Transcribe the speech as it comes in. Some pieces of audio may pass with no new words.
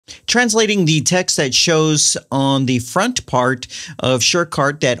Translating the text that shows on the front part of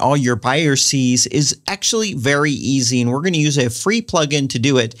SureCart that all your buyer sees is actually very easy, and we're going to use a free plugin to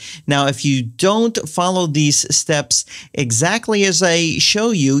do it. Now, if you don't follow these steps exactly as I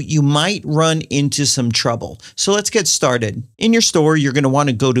show you, you might run into some trouble. So let's get started. In your store, you're going to want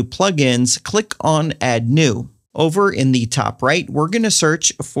to go to Plugins, click on Add New. Over in the top right, we're going to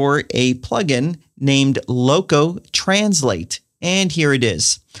search for a plugin named Loco Translate. And here it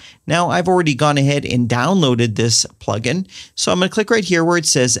is. Now, I've already gone ahead and downloaded this plugin. So I'm going to click right here where it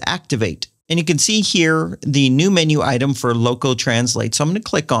says Activate. And you can see here the new menu item for Loco Translate. So I'm going to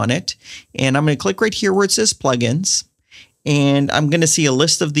click on it. And I'm going to click right here where it says Plugins. And I'm going to see a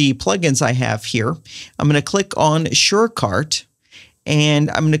list of the plugins I have here. I'm going to click on SureCart. And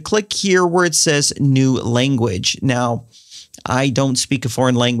I'm going to click here where it says New Language. Now, I don't speak a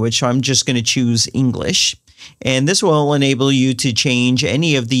foreign language, so I'm just going to choose English. And this will enable you to change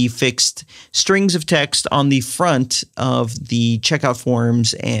any of the fixed strings of text on the front of the checkout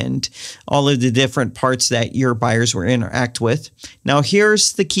forms and all of the different parts that your buyers will interact with. Now,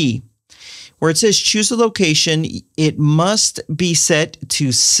 here's the key. Where it says choose a location, it must be set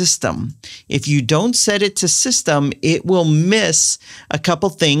to system. If you don't set it to system, it will miss a couple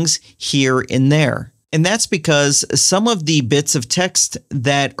things here and there. And that's because some of the bits of text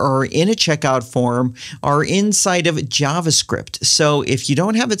that are in a checkout form are inside of JavaScript. So if you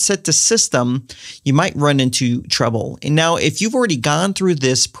don't have it set to system, you might run into trouble. And now, if you've already gone through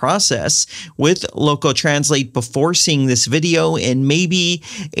this process with Loco Translate before seeing this video, and maybe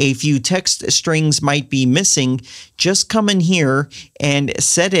a few text strings might be missing, just come in here and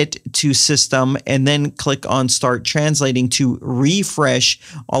set it to system and then click on Start Translating to refresh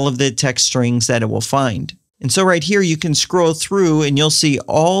all of the text strings that it will find. And so right here, you can scroll through and you'll see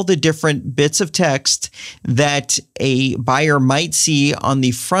all the different bits of text that a buyer might see on the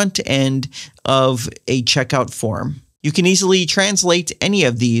front end of a checkout form. You can easily translate any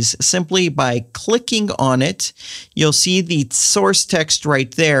of these simply by clicking on it. You'll see the source text right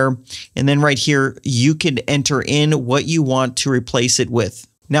there. And then right here, you can enter in what you want to replace it with.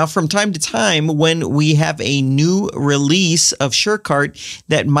 Now, from time to time, when we have a new release of SureCart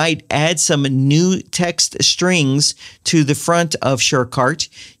that might add some new text strings to the front of SureCart,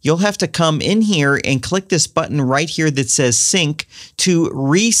 you'll have to come in here and click this button right here that says Sync to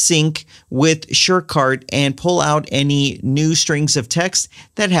resync with SureCart and pull out any new strings of text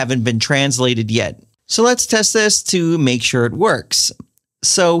that haven't been translated yet. So let's test this to make sure it works.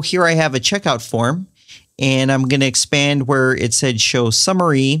 So here I have a checkout form. And I'm going to expand where it said show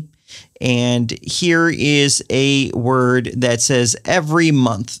summary. And here is a word that says every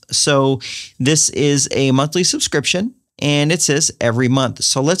month. So this is a monthly subscription and it says every month.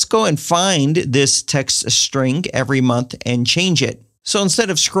 So let's go and find this text string every month and change it. So instead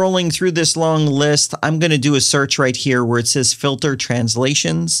of scrolling through this long list, I'm going to do a search right here where it says filter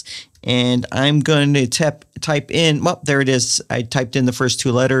translations. And I'm going to type in, well, there it is. I typed in the first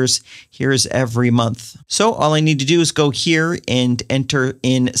two letters. Here's every month. So all I need to do is go here and enter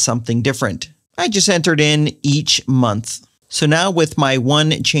in something different. I just entered in each month. So now with my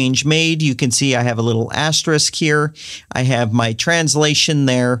one change made, you can see I have a little asterisk here. I have my translation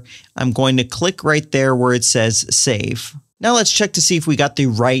there. I'm going to click right there where it says save. Now let's check to see if we got the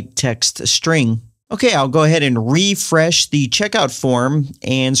right text string. Okay, I'll go ahead and refresh the checkout form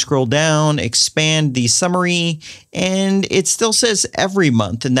and scroll down, expand the summary, and it still says every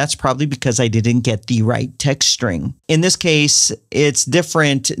month, and that's probably because I didn't get the right text string. In this case, it's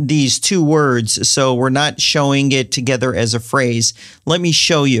different, these two words, so we're not showing it together as a phrase. Let me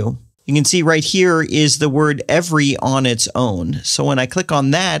show you. You can see right here is the word every on its own. So when I click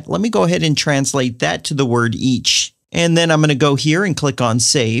on that, let me go ahead and translate that to the word each. And then I'm going to go here and click on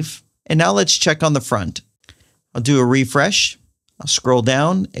save. And now let's check on the front. I'll do a refresh. I'll scroll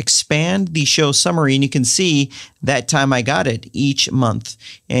down, expand the show summary, and you can see that time I got it each month.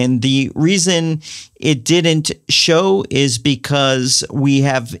 And the reason it didn't show is because we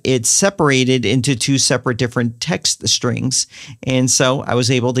have it separated into two separate different text strings. And so I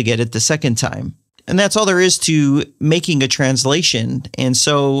was able to get it the second time. And that's all there is to making a translation. And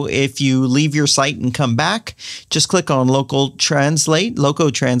so if you leave your site and come back, just click on Loco Translate,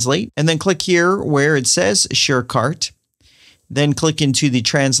 and then click here where it says SureCart. Then click into the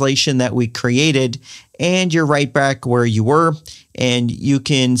translation that we created, and you're right back where you were. And you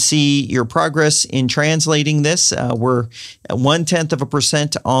can see your progress in translating this. We're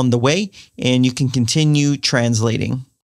 0.1% on the way, and you can continue translating.